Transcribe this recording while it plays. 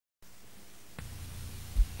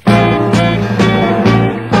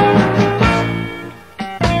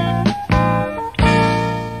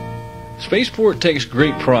Spaceport takes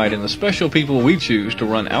great pride in the special people we choose to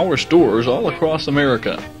run our stores all across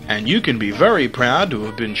America. And you can be very proud to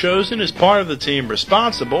have been chosen as part of the team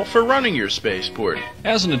responsible for running your spaceport.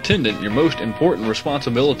 As an attendant, your most important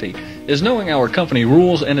responsibility is knowing our company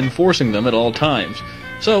rules and enforcing them at all times.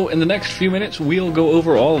 So, in the next few minutes, we'll go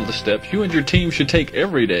over all of the steps you and your team should take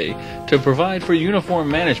every day to provide for uniform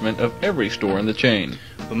management of every store in the chain.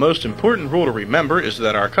 The most important rule to remember is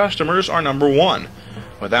that our customers are number one.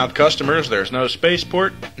 Without customers, there's no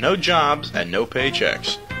spaceport, no jobs, and no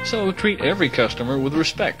paychecks. So treat every customer with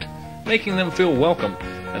respect, making them feel welcome,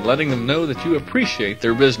 and letting them know that you appreciate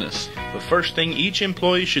their business. The first thing each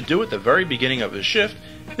employee should do at the very beginning of his shift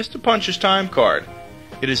is to punch his time card.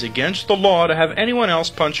 It is against the law to have anyone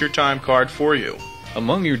else punch your time card for you.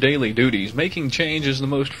 Among your daily duties, making change is the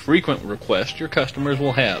most frequent request your customers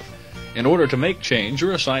will have. In order to make change,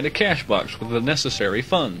 you're assigned a cash box with the necessary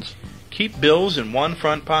funds. Keep bills in one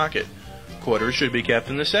front pocket. Quarters should be kept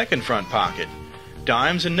in the second front pocket.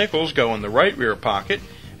 Dimes and nickels go in the right rear pocket,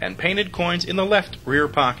 and painted coins in the left rear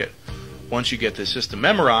pocket. Once you get the system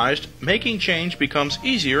memorized, making change becomes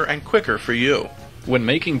easier and quicker for you. When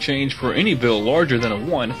making change for any bill larger than a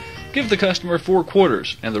 1, give the customer 4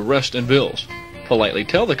 quarters and the rest in bills. Politely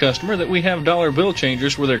tell the customer that we have dollar bill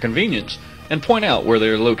changers for their convenience, and point out where they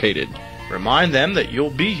are located. Remind them that you'll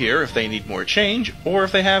be here if they need more change or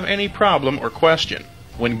if they have any problem or question.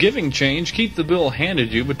 When giving change, keep the bill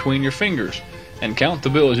handed you between your fingers, and count the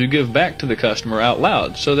bills you give back to the customer out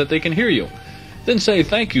loud so that they can hear you. Then say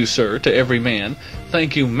thank you, sir, to every man,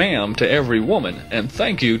 thank you, ma'am, to every woman, and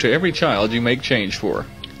thank you to every child you make change for.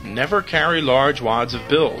 Never carry large wads of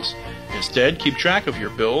bills. Instead, keep track of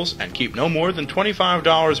your bills and keep no more than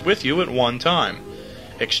 $25 with you at one time.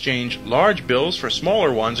 Exchange large bills for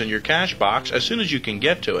smaller ones in your cash box as soon as you can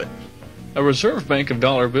get to it. A reserve bank of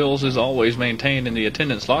dollar bills is always maintained in the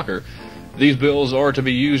attendant's locker. These bills are to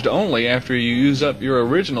be used only after you use up your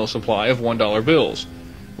original supply of $1 bills.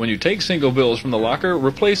 When you take single bills from the locker,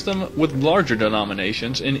 replace them with larger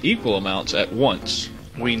denominations in equal amounts at once.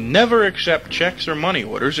 We never accept checks or money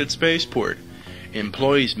orders at Spaceport.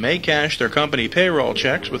 Employees may cash their company payroll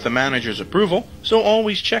checks with the manager's approval, so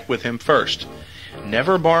always check with him first.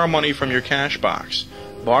 Never borrow money from your cash box.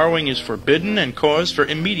 Borrowing is forbidden and cause for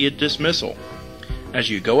immediate dismissal. As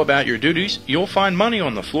you go about your duties, you'll find money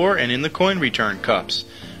on the floor and in the coin return cups.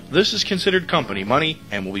 This is considered company money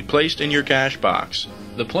and will be placed in your cash box.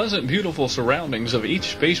 The pleasant, beautiful surroundings of each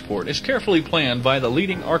spaceport is carefully planned by the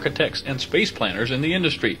leading architects and space planners in the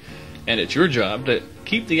industry, and it's your job to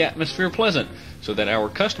keep the atmosphere pleasant so that our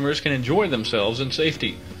customers can enjoy themselves in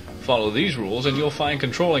safety. Follow these rules and you'll find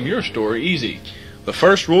controlling your store easy. The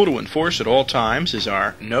first rule to enforce at all times is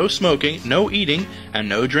our no smoking, no eating, and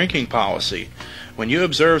no drinking policy. When you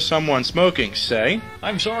observe someone smoking, say,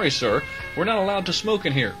 "I'm sorry, sir, we're not allowed to smoke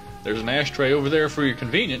in here. There's an ashtray over there for your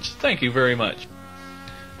convenience. Thank you very much."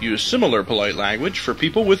 Use similar polite language for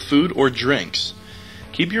people with food or drinks.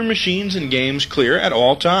 Keep your machines and games clear at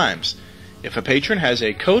all times. If a patron has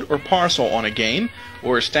a coat or parcel on a game,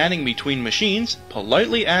 or is standing between machines,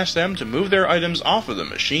 politely ask them to move their items off of the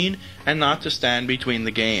machine and not to stand between the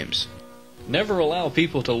games. Never allow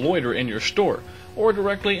people to loiter in your store, or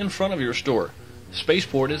directly in front of your store.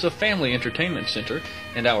 Spaceport is a family entertainment center,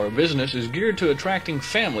 and our business is geared to attracting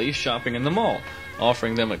families shopping in the mall,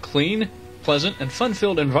 offering them a clean, pleasant, and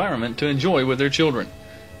fun-filled environment to enjoy with their children.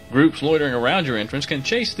 Groups loitering around your entrance can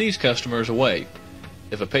chase these customers away.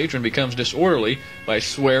 If a patron becomes disorderly by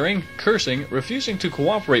swearing, cursing, refusing to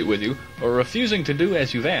cooperate with you, or refusing to do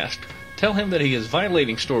as you've asked, tell him that he is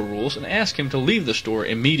violating store rules and ask him to leave the store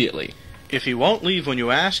immediately. If he won't leave when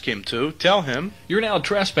you ask him to, tell him, "You're now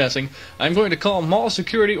trespassing. I'm going to call mall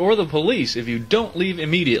security or the police if you don't leave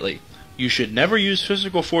immediately." You should never use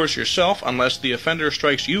physical force yourself unless the offender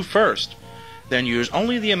strikes you first. Then use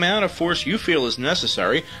only the amount of force you feel is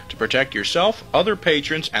necessary to protect yourself, other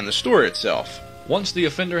patrons, and the store itself. Once the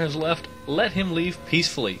offender has left, let him leave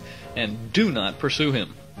peacefully, and do not pursue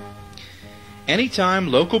him.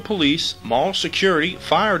 Anytime local police, mall security,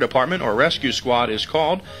 fire department, or rescue squad is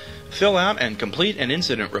called, fill out and complete an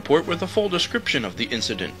incident report with a full description of the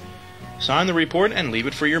incident. Sign the report and leave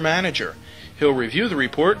it for your manager. He'll review the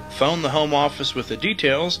report, phone the home office with the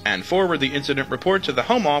details, and forward the incident report to the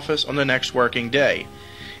home office on the next working day.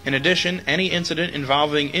 In addition, any incident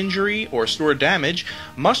involving injury or store damage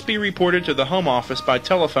must be reported to the home office by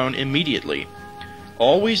telephone immediately.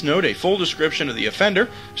 Always note a full description of the offender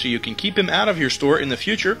so you can keep him out of your store in the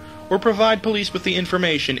future or provide police with the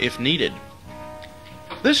information if needed.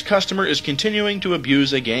 This customer is continuing to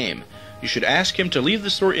abuse a game. You should ask him to leave the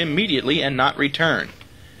store immediately and not return.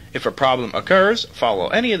 If a problem occurs, follow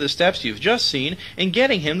any of the steps you've just seen in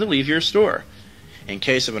getting him to leave your store. In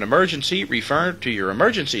case of an emergency, refer to your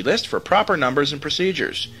emergency list for proper numbers and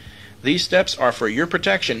procedures. These steps are for your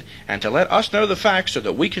protection and to let us know the facts so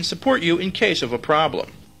that we can support you in case of a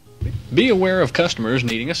problem. Be aware of customers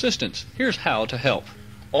needing assistance. Here's how to help.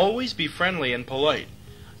 Always be friendly and polite.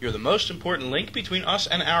 You're the most important link between us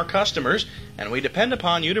and our customers, and we depend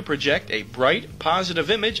upon you to project a bright, positive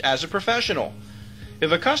image as a professional.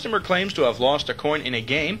 If a customer claims to have lost a coin in a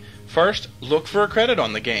game, first, look for a credit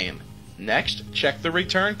on the game. Next, check the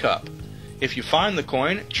return cup. If you find the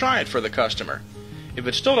coin, try it for the customer. If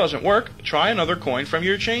it still doesn't work, try another coin from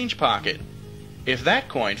your change pocket. If that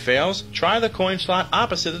coin fails, try the coin slot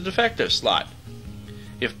opposite the defective slot.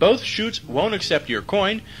 If both chutes won't accept your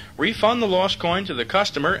coin, refund the lost coin to the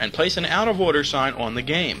customer and place an out-of-order sign on the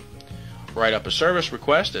game. Write up a service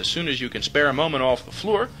request as soon as you can spare a moment off the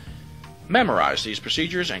floor. Memorize these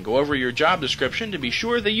procedures and go over your job description to be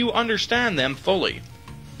sure that you understand them fully.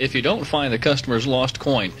 If you don't find the customer's lost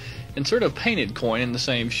coin, insert a painted coin in the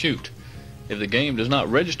same chute. If the game does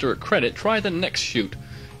not register a credit, try the next chute.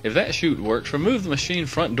 If that chute works, remove the machine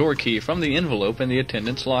front door key from the envelope in the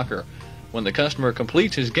attendant's locker. When the customer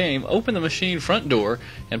completes his game, open the machine front door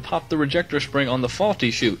and pop the rejector spring on the faulty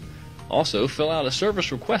chute. Also, fill out a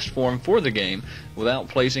service request form for the game without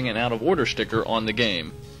placing an out-of-order sticker on the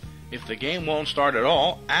game. If the game won't start at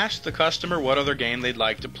all, ask the customer what other game they'd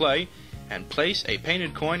like to play and place a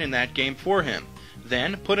painted coin in that game for him.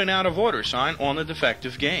 Then put an out-of-order sign on the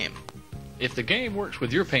defective game. If the game works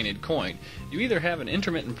with your painted coin, you either have an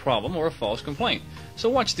intermittent problem or a false complaint, so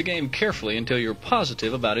watch the game carefully until you're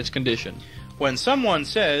positive about its condition. When someone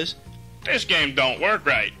says, "This game don't work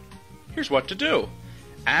right," here's what to do.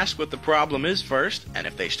 Ask what the problem is first, and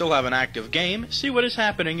if they still have an active game, see what is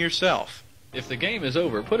happening yourself. If the game is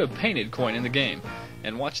over, put a painted coin in the game,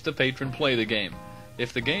 and watch the patron play the game.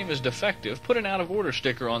 If the game is defective, put an out-of-order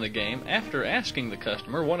sticker on the game after asking the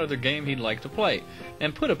customer what other game he'd like to play,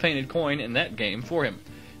 and put a painted coin in that game for him.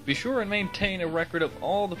 Be sure and maintain a record of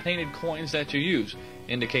all the painted coins that you use,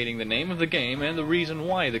 indicating the name of the game and the reason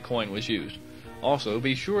why the coin was used. Also,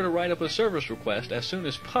 be sure to write up a service request as soon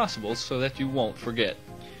as possible so that you won't forget.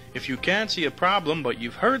 If you can't see a problem but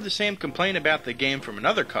you've heard the same complaint about the game from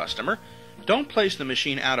another customer, don't place the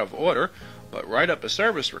machine out of order, but write up a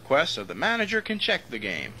service request so the manager can check the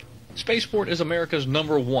game. Spaceport is America's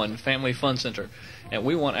 #1 family fun center, and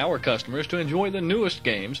we want our customers to enjoy the newest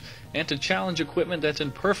games and to challenge equipment that's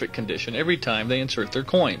in perfect condition every time they insert their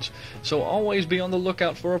coins. So always be on the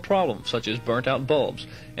lookout for a problem, such as burnt-out bulbs,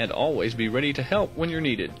 and always be ready to help when you're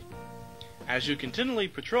needed. As you continually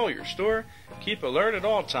patrol your store, keep alert at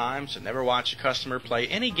all times and never watch a customer play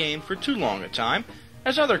any game for too long a time,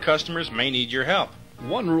 as other customers may need your help.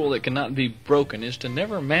 One rule that cannot be broken is to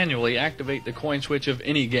never manually activate the coin switch of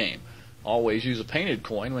any game. Always use a painted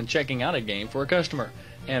coin when checking out a game for a customer,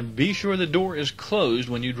 and be sure the door is closed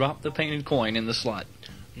when you drop the painted coin in the slot.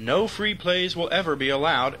 No free plays will ever be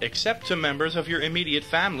allowed except to members of your immediate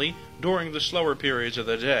family during the slower periods of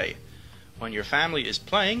the day. When your family is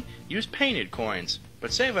playing, use painted coins,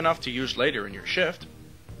 but save enough to use later in your shift.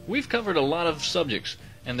 We've covered a lot of subjects,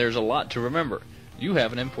 and there's a lot to remember. You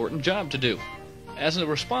have an important job to do. As a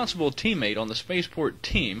responsible teammate on the Spaceport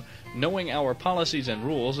team, knowing our policies and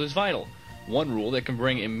rules is vital. One rule that can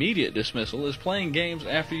bring immediate dismissal is playing games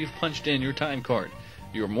after you've punched in your time card.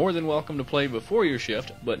 You're more than welcome to play before your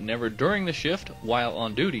shift, but never during the shift, while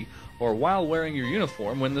on duty, or while wearing your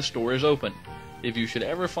uniform when the store is open. If you should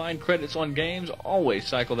ever find credits on games, always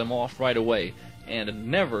cycle them off right away, and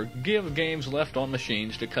never give games left on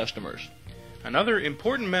machines to customers. Another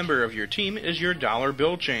important member of your team is your dollar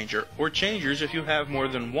bill changer, or changers if you have more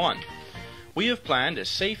than one. We have planned a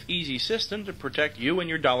safe, easy system to protect you and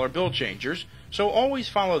your dollar bill changers, so always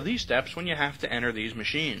follow these steps when you have to enter these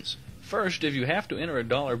machines. First, if you have to enter a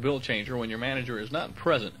dollar bill changer when your manager is not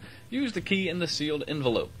present, use the key in the sealed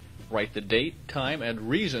envelope. Write the date, time, and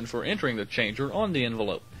reason for entering the changer on the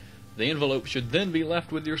envelope. The envelope should then be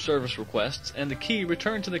left with your service requests and the key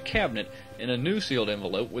returned to the cabinet in a new sealed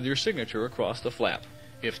envelope with your signature across the flap.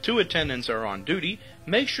 If two attendants are on duty,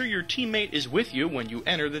 make sure your teammate is with you when you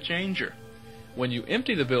enter the changer. When you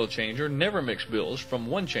empty the bill changer, never mix bills from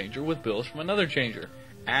one changer with bills from another changer.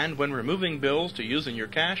 And when removing bills to use in your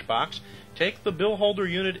cash box, take the bill holder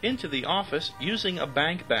unit into the office using a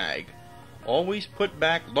bank bag. Always put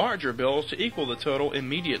back larger bills to equal the total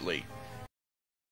immediately.